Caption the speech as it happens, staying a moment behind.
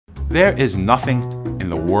There is nothing in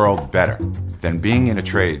the world better than being in a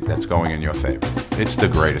trade that's going in your favor. It's the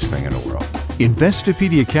greatest thing in the world.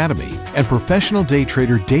 Investopedia Academy and professional day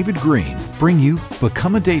trader David Green bring you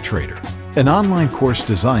Become a Day Trader, an online course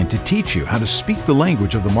designed to teach you how to speak the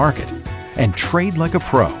language of the market and trade like a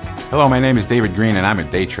pro. Hello, my name is David Green and I'm a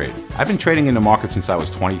day trader. I've been trading in the market since I was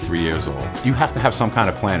 23 years old. You have to have some kind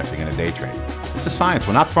of plan if you're going to day trade. It's a science.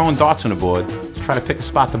 We're not throwing darts on the board to try to pick a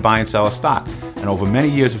spot to buy and sell a stock. And over many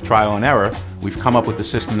years of trial and error, we've come up with the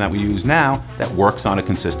system that we use now that works on a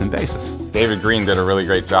consistent basis. David Green did a really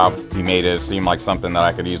great job. He made it seem like something that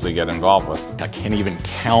I could easily get involved with. I can't even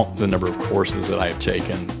count the number of courses that I have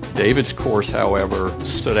taken. David's course, however,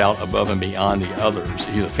 stood out above and beyond the others.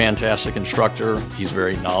 He's a fantastic instructor. He's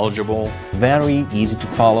very knowledgeable. Very easy to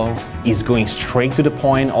follow. He's going straight to the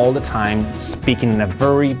point all the time, speaking in a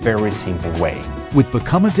very, very simple way. With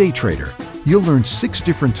Become a Day Trader, you'll learn 6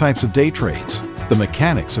 different types of day trades, the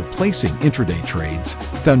mechanics of placing intraday trades,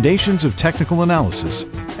 foundations of technical analysis,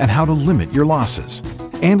 and how to limit your losses.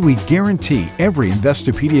 And we guarantee every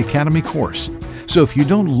Investopedia Academy course. So if you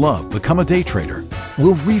don't love Become a Day Trader,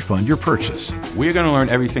 we'll refund your purchase. We're going to learn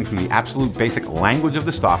everything from the absolute basic language of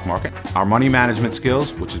the stock market, our money management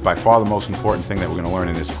skills, which is by far the most important thing that we're going to learn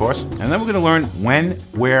in this course, and then we're going to learn when,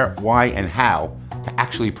 where, why, and how to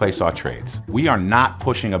actually place our trades. We are not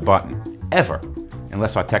pushing a button, ever,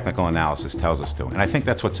 unless our technical analysis tells us to. And I think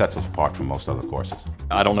that's what sets us apart from most other courses.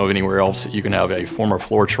 I don't know of anywhere else that you can have a former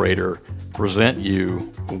floor trader present you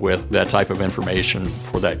with that type of information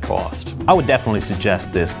for that cost. I would definitely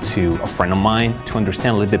suggest this to a friend of mine to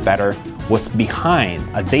understand a little bit better what's behind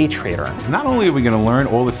a day trader. Not only are we going to learn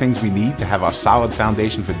all the things we need to have our solid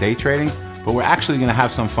foundation for day trading, but we're actually going to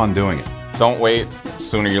have some fun doing it. Don't wait. The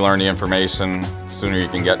sooner you learn the information, the sooner you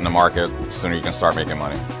can get in the market, the sooner you can start making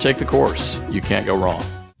money. Take the course. You can't go wrong.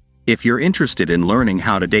 If you're interested in learning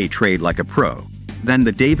how to day trade like a pro, then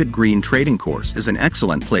the David Green trading course is an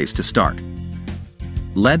excellent place to start.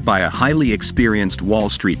 Led by a highly experienced Wall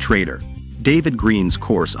Street trader, David Green's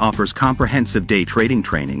course offers comprehensive day trading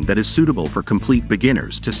training that is suitable for complete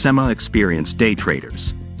beginners to semi-experienced day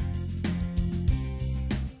traders.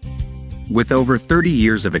 With over 30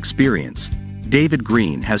 years of experience, David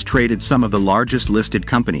Green has traded some of the largest listed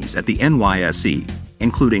companies at the NYSE,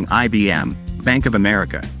 including IBM, Bank of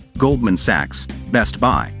America, Goldman Sachs, Best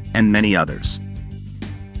Buy, and many others.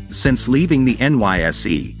 Since leaving the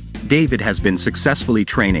NYSE, David has been successfully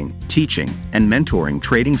training, teaching, and mentoring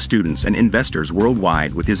trading students and investors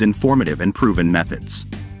worldwide with his informative and proven methods.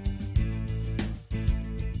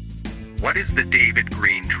 What is the David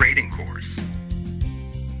Green Trading Course?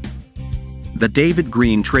 The David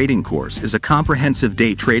Green Trading Course is a comprehensive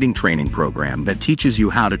day trading training program that teaches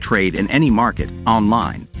you how to trade in any market,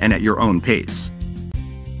 online, and at your own pace.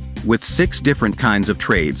 With 6 different kinds of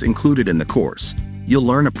trades included in the course, you'll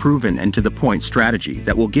learn a proven and to-the-point strategy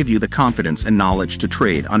that will give you the confidence and knowledge to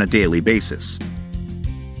trade on a daily basis.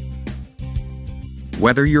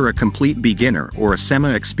 Whether you're a complete beginner or a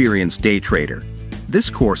semi-experienced day trader,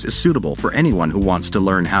 this course is suitable for anyone who wants to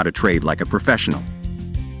learn how to trade like a professional.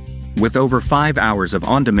 With over 5 hours of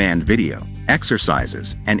on-demand video,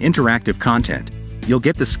 exercises, and interactive content, you'll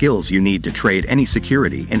get the skills you need to trade any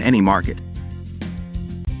security in any market.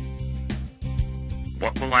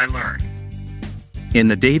 What will I learn? In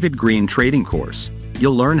the David Green Trading Course,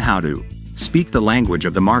 you'll learn how to speak the language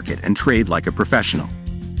of the market and trade like a professional.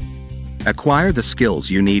 Acquire the skills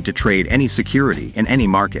you need to trade any security in any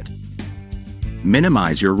market.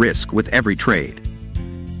 Minimize your risk with every trade.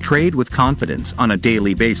 Trade with confidence on a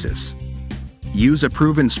daily basis. Use a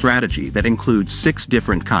proven strategy that includes 6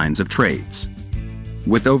 different kinds of trades.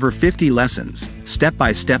 With over 50 lessons,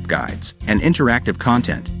 step-by-step guides, and interactive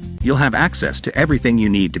content, you'll have access to everything you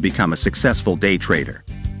need to become a successful day trader.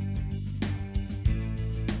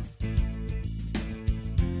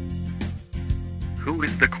 Who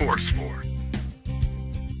is the course for?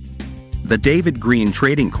 The David Green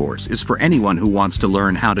Trading Course is for anyone who wants to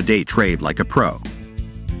learn how to day trade like a pro.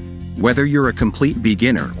 Whether you're a complete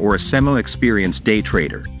beginner or a semi-experienced day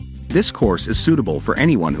trader, this course is suitable for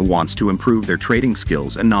anyone who wants to improve their trading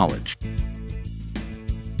skills and knowledge.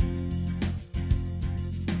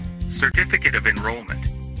 Certificate of Enrollment.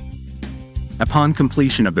 Upon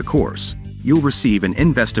completion of the course, you'll receive an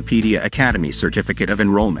Investopedia Academy Certificate of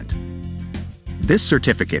Enrollment. This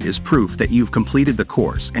certificate is proof that you've completed the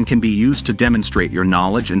course and can be used to demonstrate your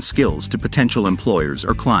knowledge and skills to potential employers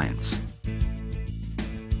or clients.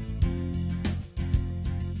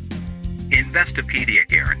 Investopedia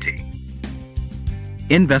Guarantee.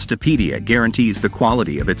 Investopedia guarantees the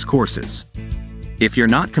quality of its courses. If you're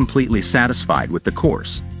not completely satisfied with the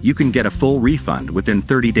course, you can get a full refund within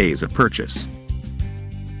 30 days of purchase.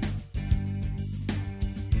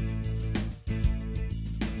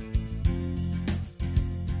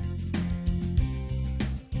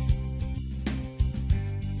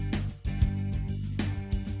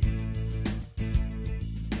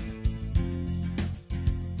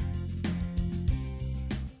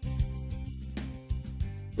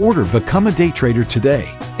 Order Become a Day Trader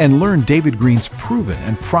today and learn David Green's proven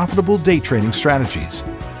and profitable day trading strategies.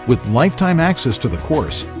 With lifetime access to the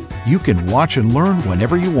course, you can watch and learn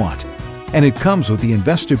whenever you want. And it comes with the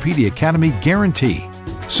Investopedia Academy guarantee.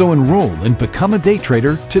 So enroll in Become a Day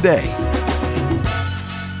Trader today.